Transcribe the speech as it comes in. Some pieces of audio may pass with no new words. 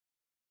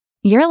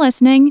You're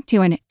listening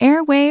to an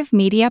Airwave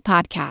Media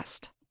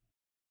Podcast.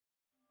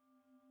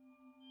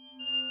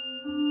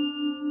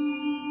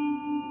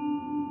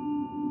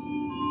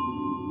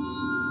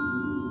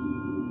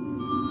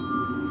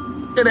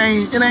 It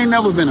ain't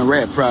never been a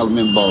rat problem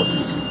in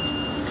Baltimore.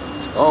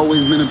 It's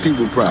always been a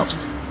people problem.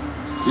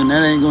 And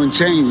that ain't gonna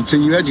change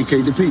until you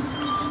educate the people.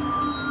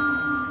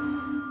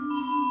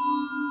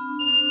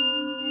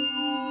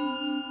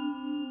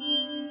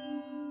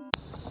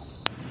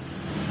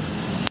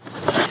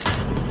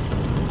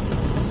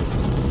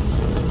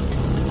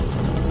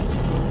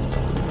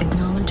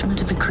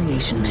 Acknowledgement of a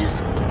creation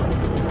myth.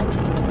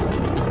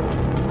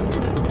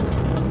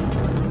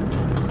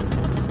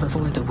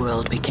 Before the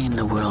world became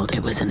the world,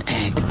 it was an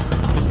egg.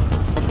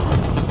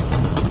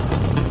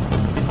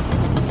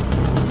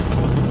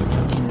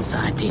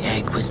 Inside the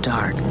egg was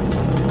dark.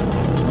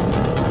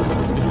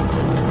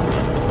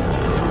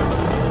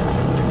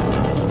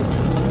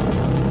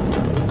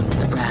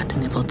 The rat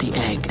nibbled the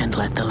egg and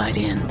let the light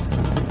in.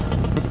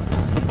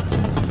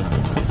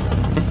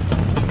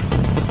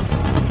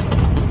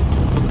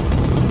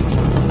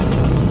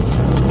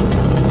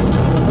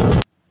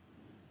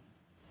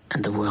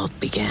 And the world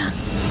began.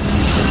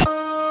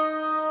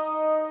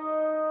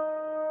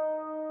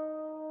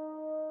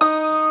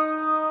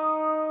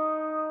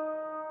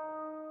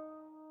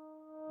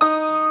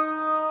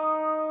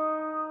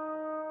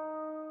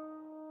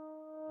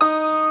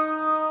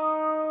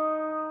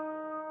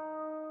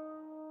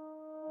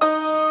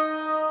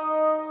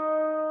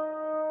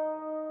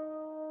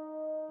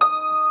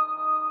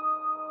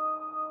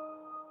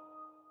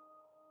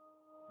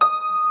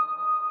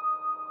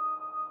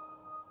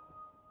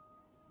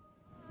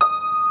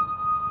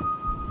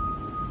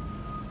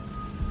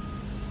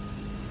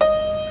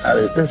 How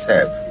did this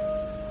happen?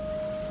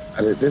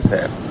 How did this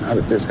happen? How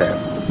did this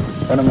happen?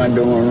 What am I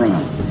doing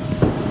wrong?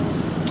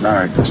 All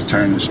right, let's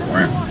turn this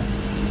around.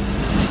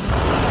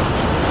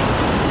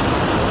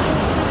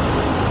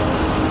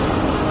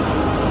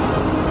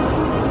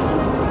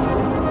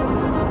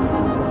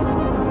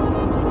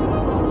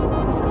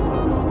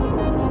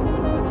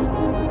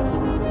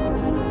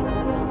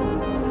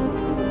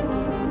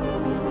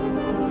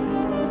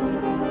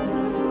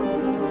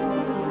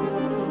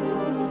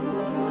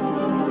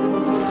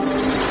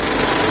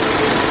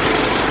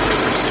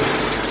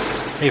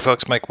 Hey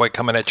folks, Mike White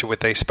coming at you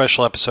with a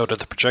special episode of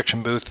The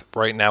Projection Booth.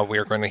 Right now we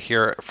are going to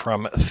hear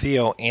from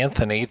Theo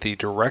Anthony, the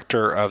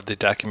director of the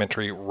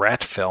documentary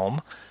Rat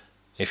Film.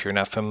 If you're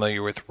not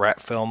familiar with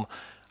Rat Film,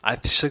 I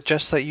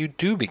suggest that you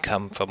do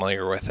become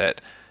familiar with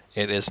it.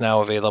 It is now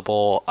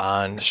available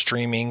on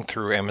streaming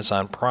through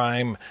Amazon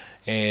Prime.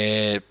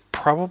 It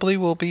probably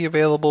will be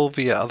available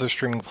via other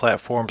streaming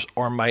platforms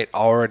or might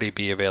already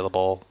be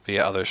available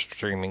via other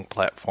streaming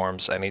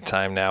platforms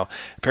anytime now.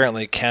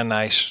 Apparently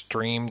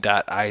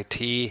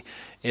canistream.it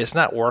is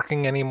not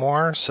working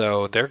anymore,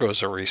 so there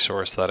goes a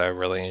resource that I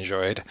really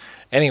enjoyed.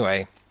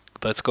 Anyway,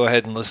 let's go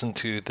ahead and listen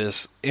to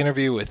this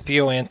interview with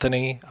Theo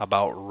Anthony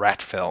about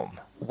Rat Film.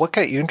 What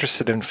got you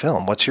interested in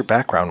film? What's your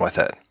background with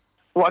it?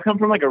 Well, I come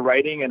from like a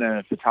writing and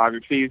a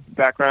photography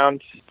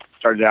background.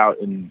 Started out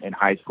in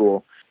high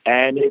school.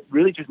 And it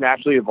really just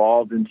naturally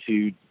evolved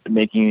into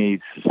making these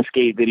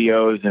skate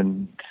videos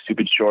and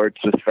stupid shorts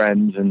with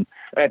friends. And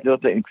I still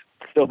think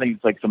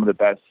it's like some of the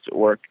best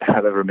work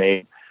I've ever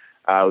made.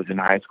 I was in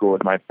high school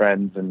with my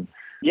friends. And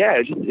yeah,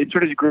 it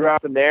sort of grew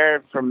out from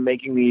there, from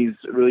making these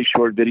really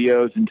short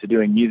videos into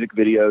doing music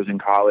videos in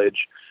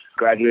college.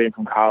 Graduating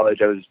from college,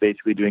 I was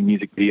basically doing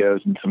music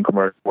videos and some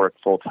commercial work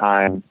full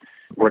time,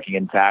 working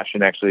in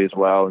fashion actually as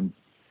well. And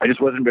I just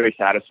wasn't very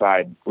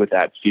satisfied with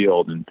that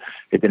field, and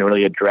it didn't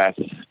really address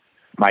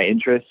my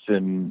interests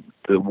and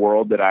the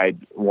world that I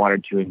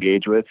wanted to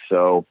engage with.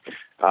 So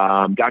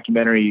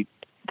documentary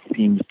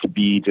seems to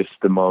be just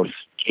the most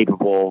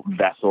capable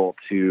vessel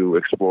to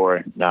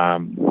explore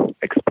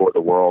the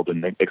world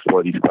and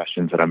explore these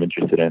questions that I'm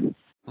interested in.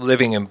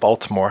 Living in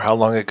Baltimore, how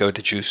long ago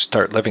did you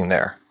start living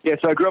there? Yeah,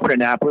 so I grew up in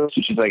Annapolis,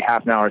 which is like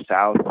half an hour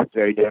south. It's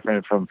very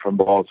different from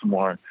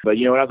Baltimore. But,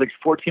 when I was like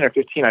 14 or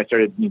 15, I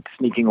started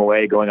sneaking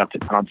away, going up to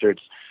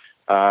concerts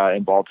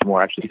in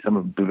Baltimore. Actually, some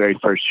of the very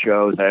first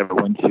shows I ever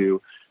went to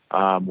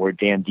were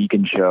Dan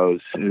Deacon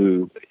shows,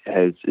 who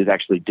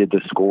actually did the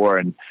score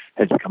and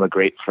has become a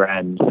great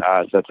friend. So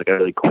that's like a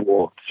really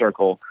cool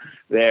circle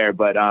there.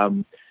 But, I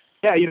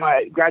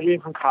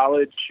graduated from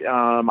college.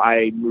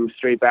 I moved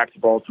straight back to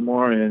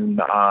Baltimore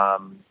and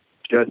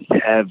just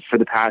have, for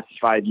the past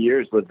 5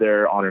 years, lived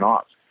there on and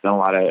off.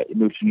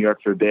 Moved to New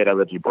York for a bit. I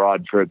lived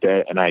abroad for a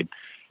bit, and I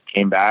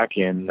came back,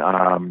 and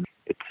I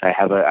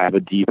have a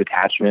deep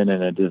attachment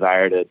and a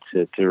desire to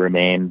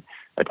remain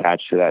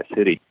attached to that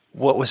city.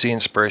 What was the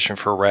inspiration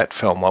for Rat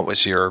Film? What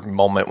was your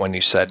moment when you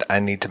said, I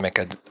need to make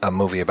a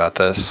movie about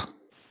this?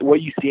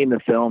 What you see in the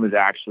film is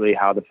actually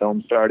how the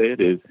film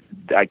started.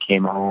 I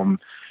came home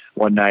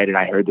one night and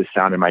I heard the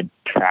sound in my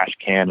trash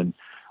can, and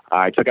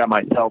I took out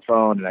my cell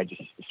phone and I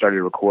just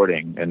started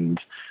recording. And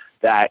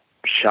that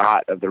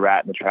shot of the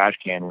rat in the trash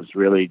can was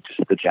really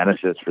just the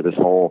genesis for this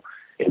whole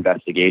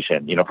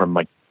investigation, from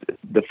like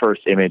the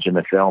first image in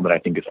the film that I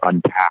think is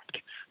unpacked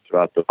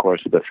throughout the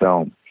course of the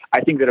film. I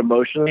think that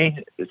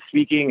emotionally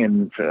speaking,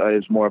 and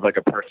is more of like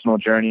a personal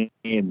journey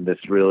and this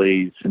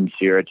really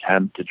sincere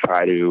attempt to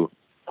try to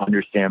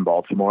understand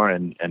Baltimore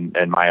and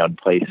my own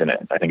place in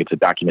it. I think it's a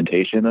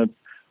documentation of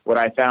what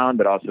I found,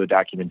 but also a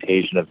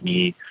documentation of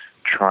me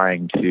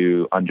trying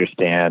to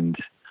understand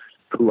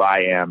who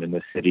I am in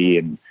the city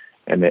and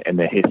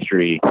the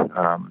history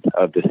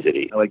of the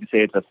city. I like to say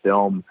it's a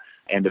film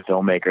and a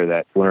filmmaker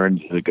that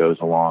learns as it goes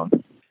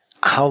along.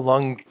 How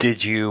long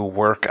did you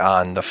work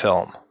on the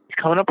film?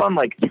 Coming up on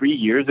like 3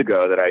 years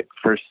ago that I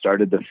first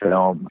started the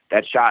film.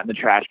 That shot in the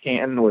trash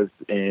can was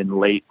in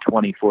late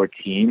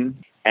 2014.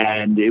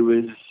 And it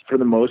was, for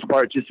the most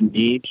part, just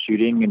me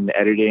shooting and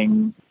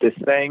editing this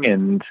thing.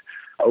 And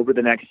over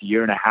the next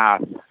year and a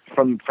half,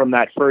 from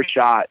that first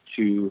shot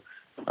to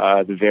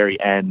the very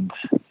end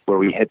where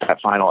we hit that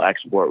final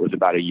export was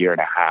about a year and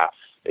a half.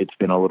 It's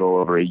been a little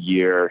over a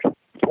year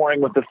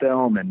touring with the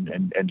film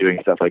and doing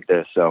stuff like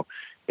this. So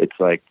it's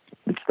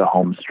the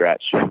home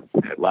stretch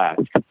at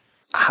last.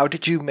 How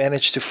did you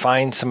manage to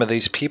find some of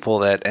these people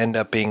that end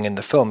up being in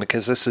the film?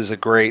 Because this is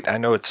I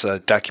know it's a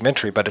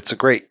documentary, but it's a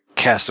great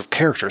cast of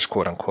characters,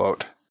 quote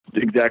unquote.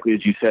 Exactly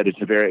as you said, it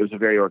was a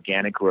very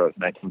organic growth.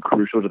 And I think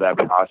crucial to that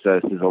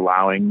process is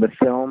allowing the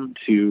film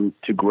to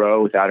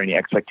grow without any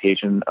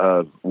expectation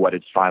of what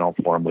its final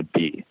form would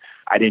be.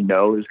 I didn't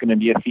know it was going to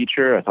be a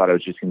feature. I thought it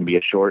was just going to be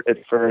a short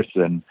at first.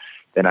 And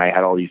then I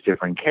had all these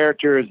different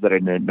characters that I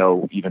didn't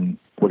know even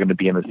were going to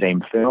be in the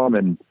same film.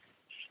 And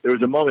there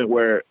was a moment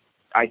where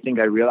I think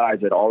I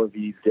realized that all of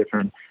these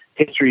different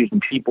histories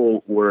and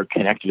people were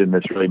connected in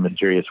this really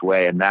mysterious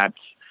way. And that's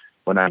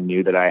when I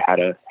knew that I had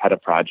a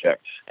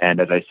project. And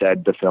as I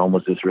said, the film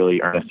was this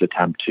really earnest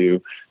attempt to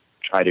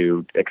try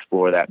to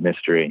explore that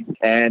mystery.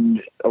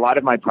 And a lot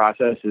of my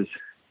process is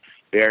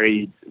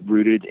very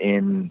rooted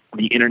in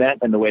the internet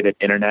and the way that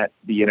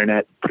the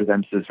internet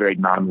presents this very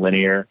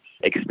nonlinear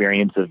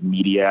experience of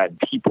media and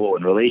people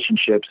and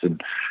relationships. And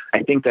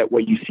I think that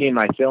what you see in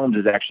my films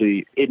is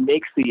actually, it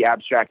makes the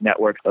abstract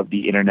network of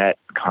the internet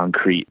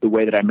concrete. The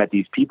way that I met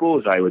these people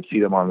is I would see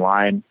them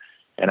online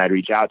and I'd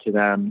reach out to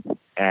them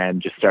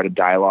and just start a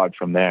dialogue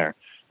from there.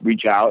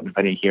 Reach out, and if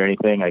I didn't hear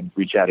anything, I'd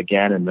reach out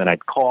again, and then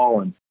I'd call.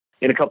 And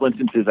in a couple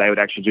instances, I would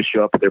actually just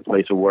show up at their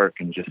place of work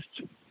and just,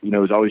 it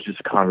was always just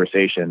a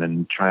conversation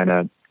and trying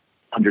to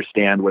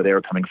understand where they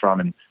were coming from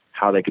and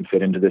how they could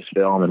fit into this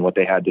film and what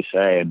they had to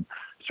say, and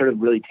sort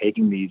of really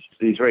taking these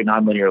very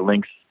nonlinear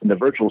links in the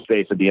virtual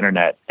space of the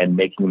internet and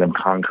making them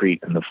concrete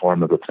in the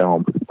form of a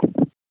film.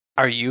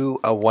 Are you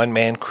a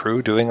one-man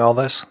crew doing all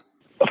this?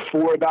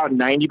 For about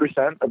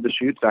 90% of the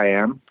shoots, I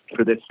am.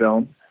 For this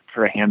film,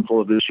 for a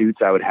handful of the shoots,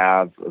 I would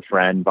have a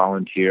friend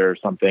volunteer or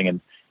something. And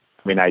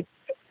I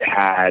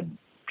had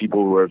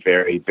people who were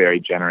very, very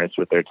generous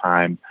with their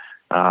time,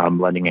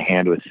 lending a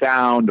hand with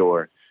sound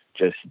or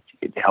just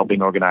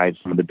helping organize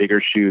some of the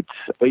bigger shoots.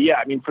 But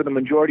yeah, for the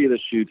majority of the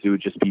shoots, it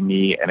would just be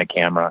me and a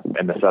camera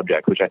and the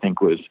subject, which I think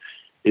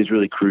is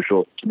really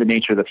crucial to the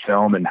nature of the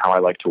film and how I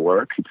like to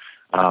work.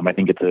 I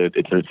think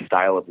it's a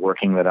style of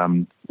working that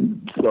I'm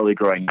slowly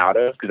growing out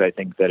of, because I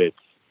think that it's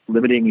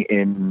limiting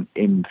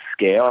in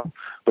scale,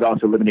 but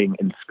also limiting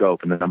in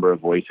scope and the number of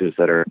voices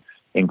that are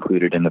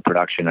included in the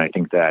production. I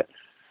think that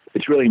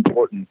it's really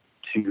important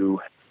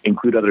to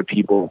include other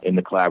people in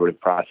the collaborative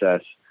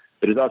process,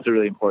 but it's also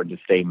really important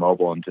to stay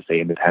mobile and to stay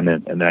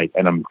independent. And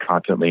I'm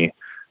constantly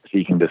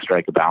seeking to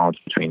strike a balance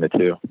between the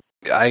two.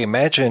 I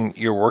imagine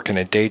you're working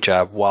a day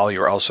job while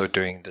you're also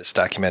doing this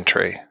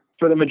documentary.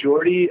 For the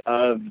majority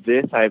of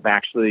this, I'm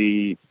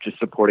actually just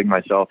supporting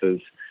myself as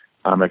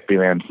a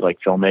freelance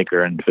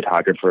filmmaker and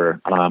photographer.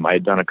 I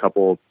had done a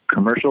couple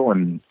commercial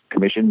and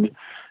commissioned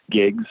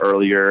gigs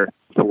earlier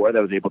before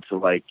that was able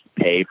to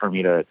pay for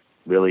me to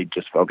really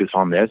just focus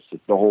on this.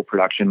 The whole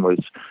production was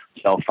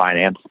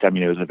self-financed.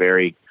 It was a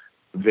very,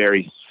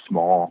 very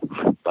small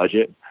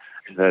budget.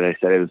 As I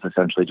said, it was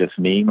essentially just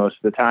me most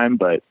of the time.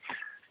 But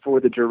for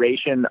the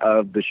duration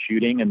of the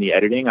shooting and the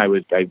editing, I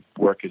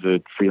work as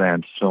a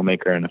freelance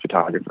filmmaker and a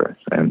photographer,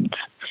 and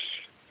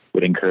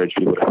would encourage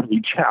people to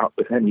reach out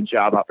with any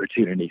job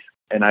opportunities.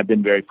 And I've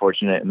been very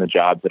fortunate in the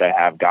jobs that I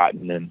have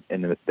gotten,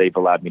 and they've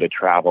allowed me to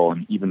travel.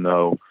 And even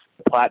though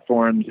the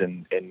platforms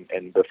and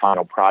the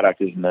final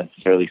product isn't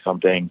necessarily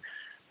something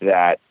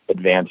that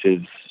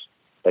advances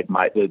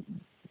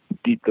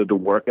the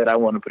work that I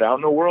want to put out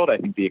in the world, I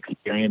think the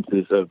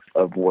experiences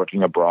of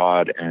working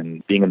abroad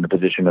and being in the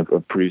position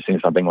of producing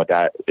something like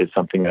that is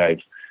something that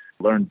I've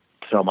learned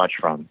so much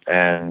from.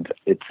 And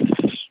it's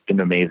an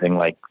amazing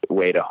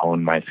way to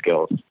hone my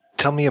skills.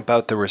 Tell me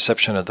about the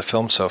reception of the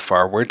film so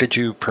far. Where did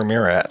you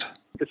premiere at?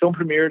 The film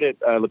premiered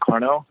at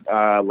Locarno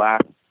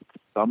last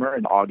summer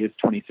in August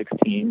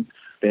 2016.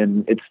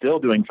 And it's still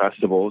doing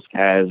festivals,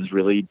 has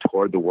really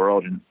toured the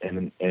world in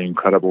an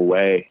incredible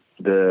way.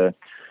 The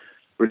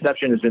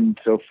reception has been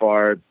so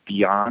far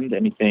beyond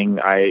anything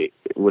I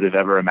would have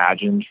ever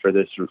imagined for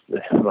this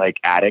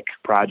attic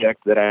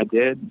project that I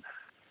did.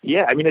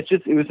 Yeah, I mean,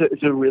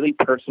 it's a really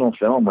personal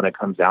film when it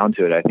comes down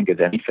to it. I think as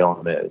any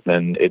film is,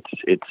 and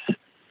it's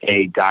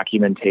a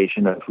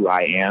documentation of who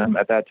I am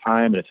at that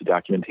time, and it's a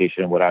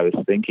documentation of what I was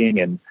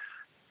thinking. And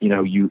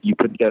you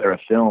put together a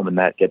film, and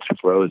that gets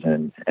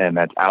frozen, and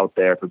that's out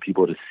there for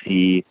people to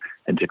see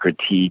and to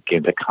critique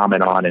and to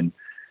comment on. And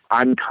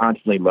I'm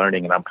constantly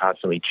learning, and I'm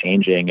constantly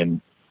changing. And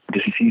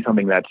because you see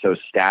something that's so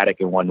static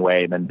in one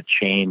way, and then the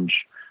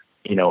change,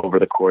 over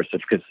the course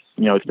of, because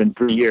it's been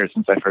 3 years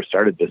since I first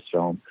started this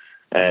film.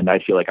 And I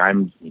feel like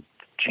I'm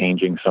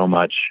changing so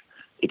much.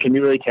 It can be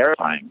really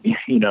terrifying,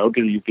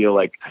 because you feel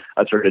like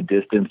a sort of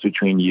distance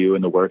between you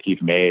and the work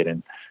you've made.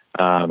 And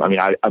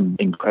I'm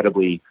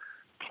incredibly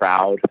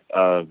proud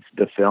of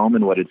the film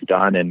and what it's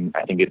done. And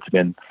I think it's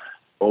been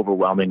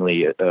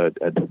overwhelmingly a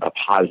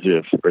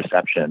positive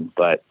reception.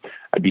 But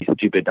I'd be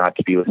stupid not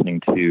to be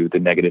listening to the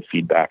negative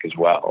feedback as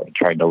well and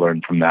trying to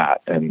learn from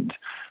that. And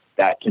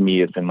that to me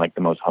has been like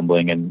the most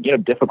humbling and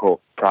difficult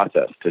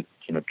process to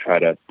try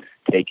to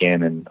take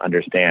in and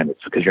understand.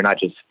 It's because you're not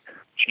just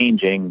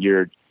changing,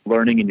 you're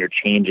learning and you're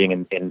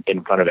changing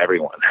in front of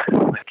everyone.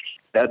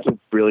 That's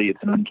it's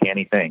an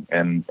uncanny thing,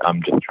 and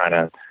I'm just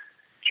trying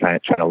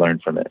to learn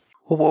from it.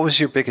 Well, what was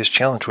your biggest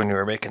challenge when you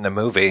were making the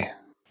movie?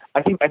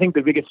 I think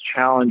the biggest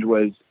challenge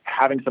was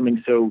having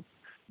something so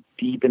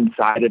deep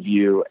inside of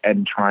you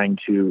and trying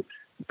to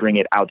bring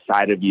it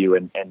outside of you,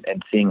 and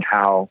seeing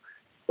how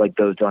like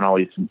those don't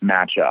always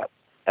match up.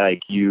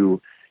 Like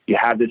you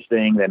have this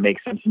thing that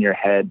makes sense in your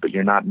head, but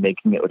you're not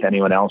making it with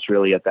anyone else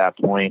really at that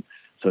point.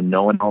 So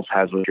no one else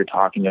has what you're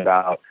talking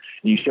about.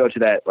 And you show it to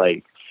that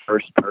like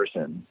first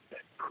person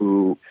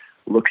who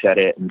looks at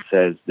it and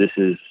says, this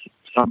is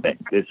something,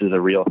 this is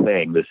a real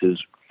thing. This is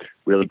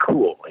really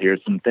cool.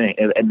 Here's some thing.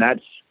 And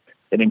that's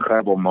an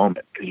incredible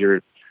moment,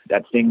 because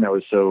that thing that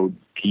was so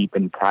deep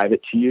and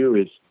private to you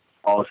is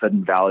all of a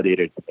sudden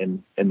validated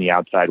in the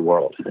outside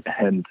world.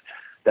 And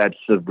that's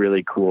a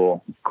really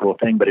cool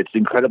thing, but it's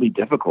incredibly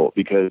difficult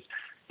because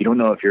you don't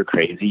know if you're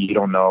crazy. You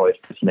don't know if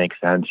this makes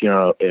sense. You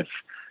know, if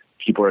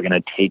people are going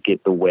to take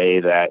it the way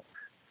that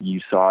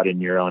you saw it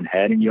in your own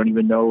head, and you don't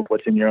even know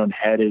what's in your own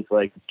head is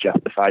like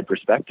justified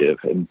perspective.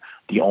 And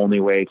the only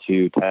way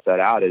to test that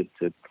out is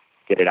to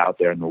get it out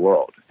there in the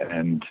world.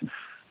 And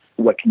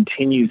what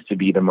continues to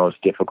be the most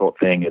difficult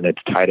thing, and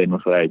it's tied in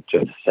with what I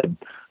just said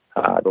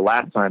the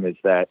last time, is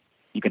that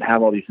you can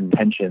have all these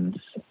intentions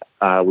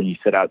when you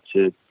set out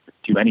to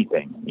do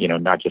anything,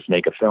 not just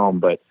make a film,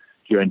 but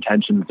your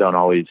intentions don't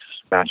always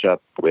match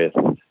up with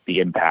the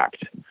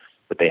impact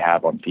that they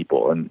have on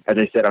people. And as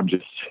I said, I'm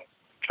just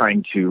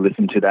trying to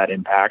listen to that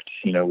impact,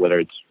 whether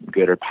it's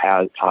good or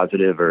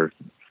positive or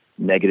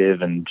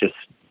negative, and just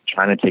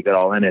trying to take it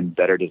all in and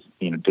better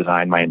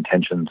design my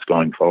intentions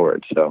going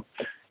forward. So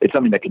it's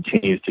something that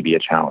continues to be a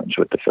challenge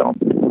with the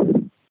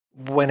film.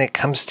 When it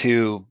comes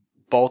to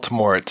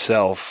Baltimore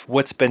itself,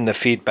 what's been the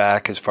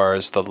feedback as far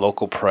as the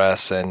local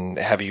press, and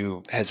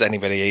has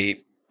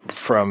anybody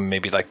from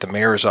maybe like the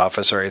mayor's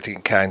office or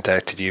anything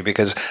contacted you?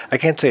 Because I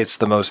can't say it's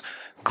the most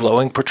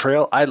glowing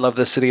portrayal. I love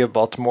the city of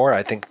Baltimore.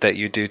 I think that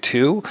you do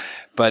too,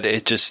 but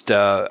it just,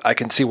 I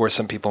can see where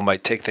some people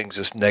might take things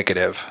as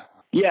negative.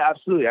 Yeah,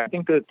 absolutely. I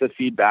think that the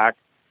feedback,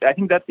 I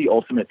think that's the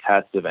ultimate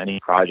test of any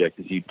project,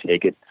 is you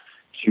take it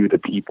to the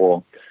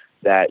people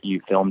that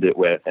you filmed it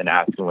with and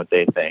ask them what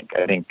they think.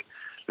 I think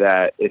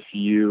that it's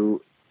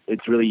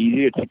really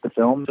easy to take the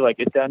film to like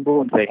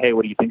Istanbul and say, hey,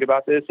 what do you think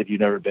about this? If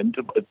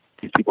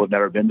these people have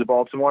never been to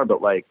Baltimore,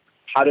 but like,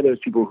 how do those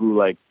people who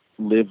like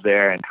live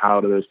there, and how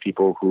do those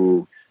people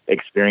who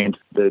experience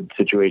the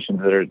situations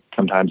that are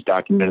sometimes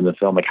documented in the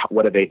film, like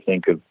what do they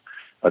think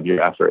of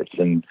your efforts?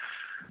 And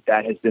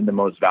that has been the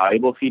most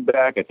valuable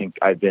feedback. I think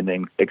I've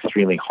been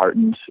extremely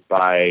heartened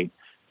by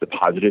the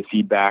positive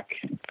feedback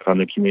from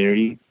the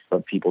community,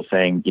 of people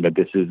saying,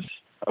 this is,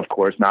 of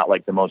course, not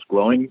like the most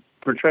glowing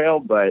portrayal,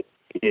 but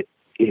it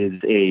is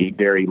a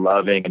very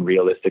loving and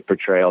realistic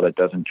portrayal that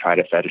doesn't try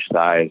to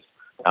fetishize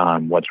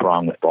what's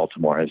wrong with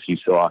Baltimore, as you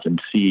so often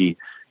see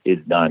is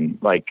done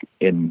like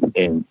in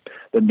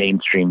the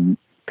mainstream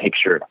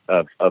picture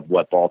of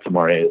what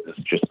Baltimore is. It's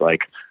just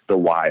like The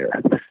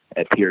Wire,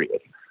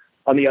 period.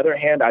 On the other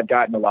hand, I've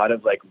gotten a lot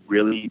of like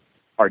really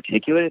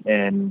articulate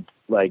and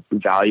like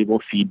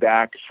valuable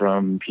feedback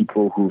from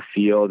people who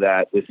feel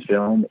that this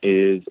film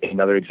is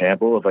another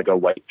example of like a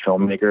white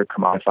filmmaker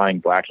commodifying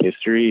Black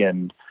history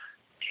and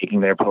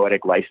taking their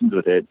poetic license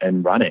with it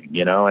and running,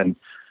 and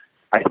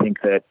I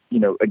think that,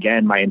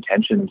 again, my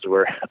intentions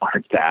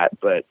aren't that,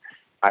 but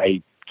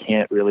I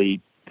can't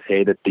really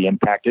say that the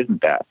impact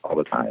isn't that all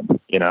the time,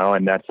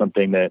 and that's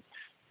something that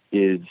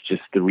is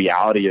just the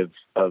reality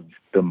of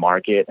the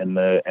market and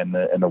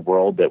the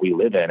world that we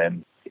live in.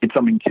 And it's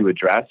something to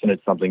address, and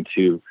it's something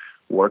to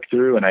work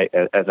through. And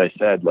as I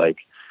said, like,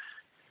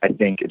 I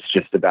think it's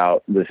just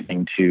about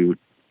listening to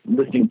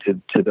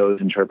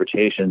those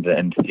interpretations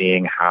and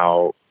seeing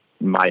how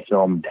my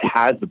film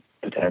has the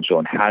potential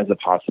and has the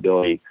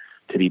possibility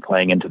to be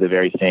playing into the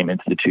very same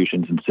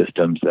institutions and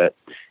systems that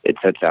it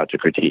sets out to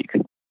critique.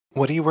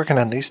 What are you working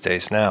on these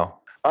days now?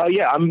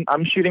 Yeah,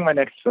 I'm shooting my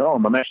next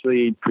film. I'm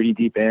actually pretty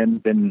deep in.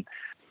 Been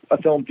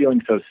a film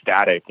feeling so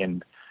static,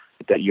 and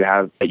that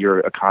you're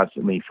a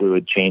constantly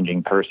fluid,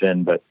 changing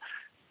person, but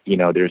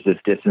there's this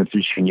distance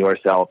between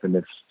yourself and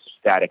this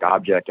static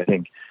object. I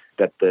think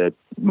that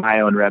my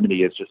own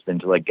remedy has just been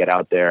to like get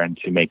out there and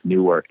to make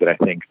new work that I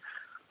think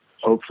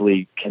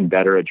hopefully can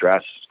better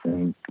address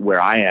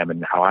where I am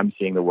and how I'm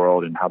seeing the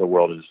world and how the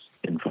world has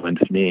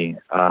influenced me.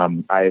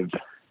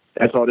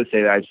 That's all to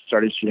say that I've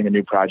started shooting a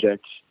new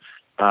project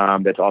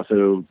that's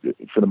also,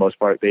 for the most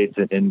part, based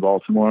in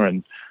Baltimore,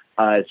 and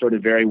sort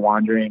of very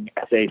wandering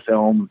essay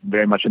film,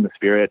 very much in the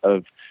spirit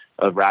of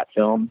rat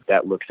film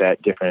that looks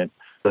at different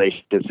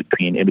relationships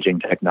between imaging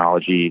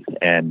technology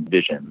and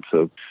vision.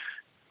 So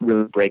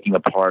really breaking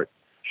apart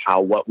how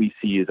what we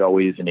see is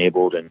always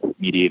enabled and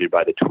mediated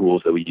by the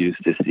tools that we use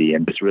to see,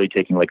 and just really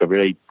taking like a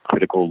really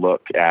critical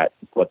look at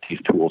what these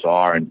tools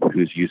are and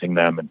who's using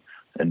them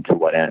and to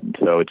what end.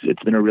 So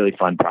it's been a really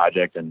fun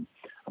project, and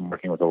I'm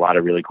working with a lot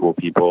of really cool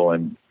people,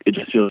 and it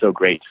just feels so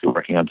great to be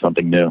working on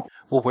something new.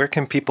 Well, where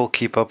can people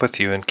keep up with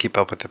you and keep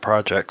up with the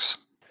projects?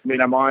 I mean,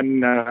 I'm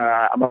on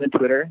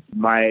Twitter.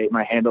 My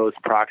handle is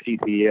Proxy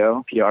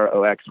Theo,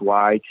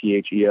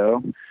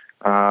 ProxyTheo.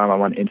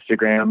 I'm on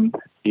Instagram,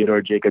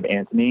 Theodore Jacob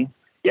Anthony.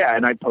 Yeah,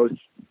 and I post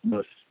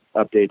most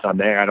updates on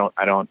there.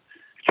 I don't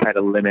try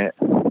to limit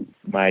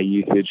my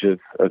usage of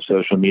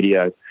social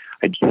media.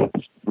 I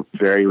just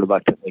very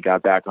reluctantly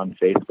got back on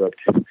Facebook.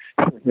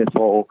 This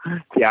whole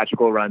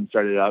theatrical run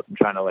started up. I'm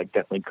trying to like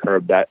definitely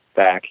curb that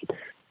back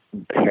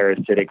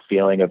parasitic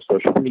feeling of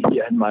social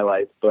media in my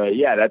life. But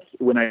yeah, that's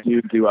when I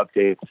do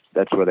updates,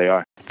 that's where they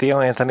are. Theo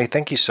Anthony,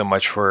 thank you so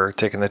much for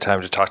taking the time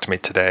to talk to me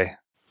today.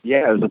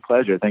 Yeah, it was a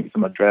pleasure. Thank you so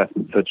much for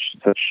asking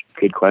such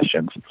good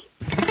questions.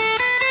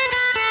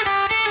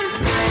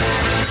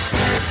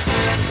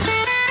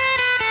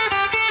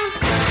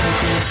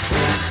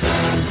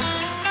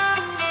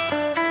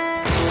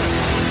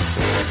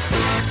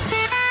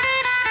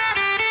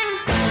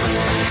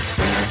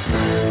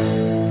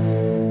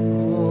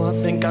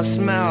 I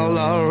smell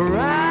a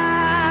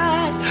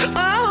rat.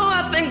 Oh,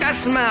 I think I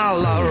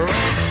smell a rat.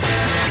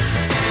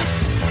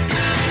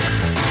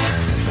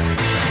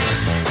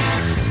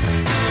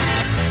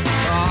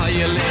 Oh,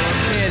 you little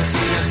kids,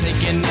 you're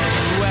thinking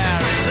just where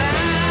it's at.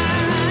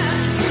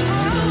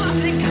 Oh, I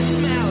think I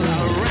smell a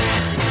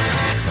rat.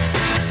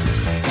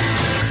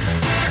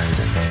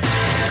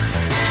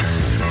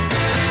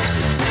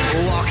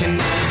 Walking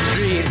down the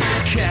street,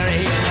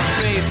 carrying a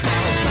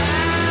baseball bat.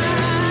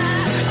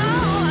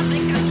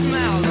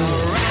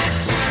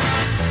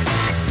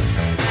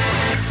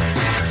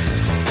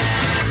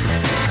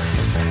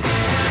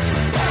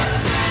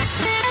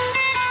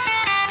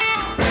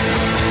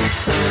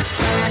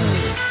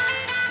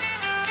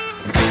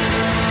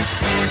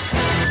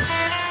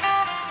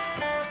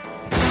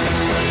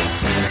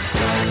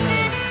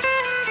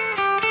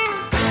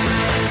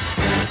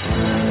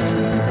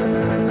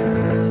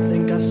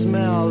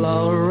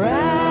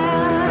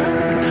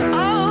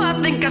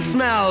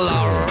 Smell a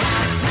rat.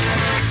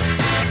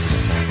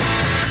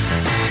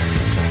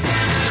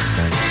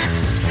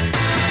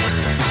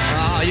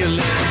 Oh, you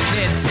little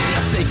kids,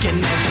 you're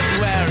thinking of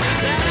just where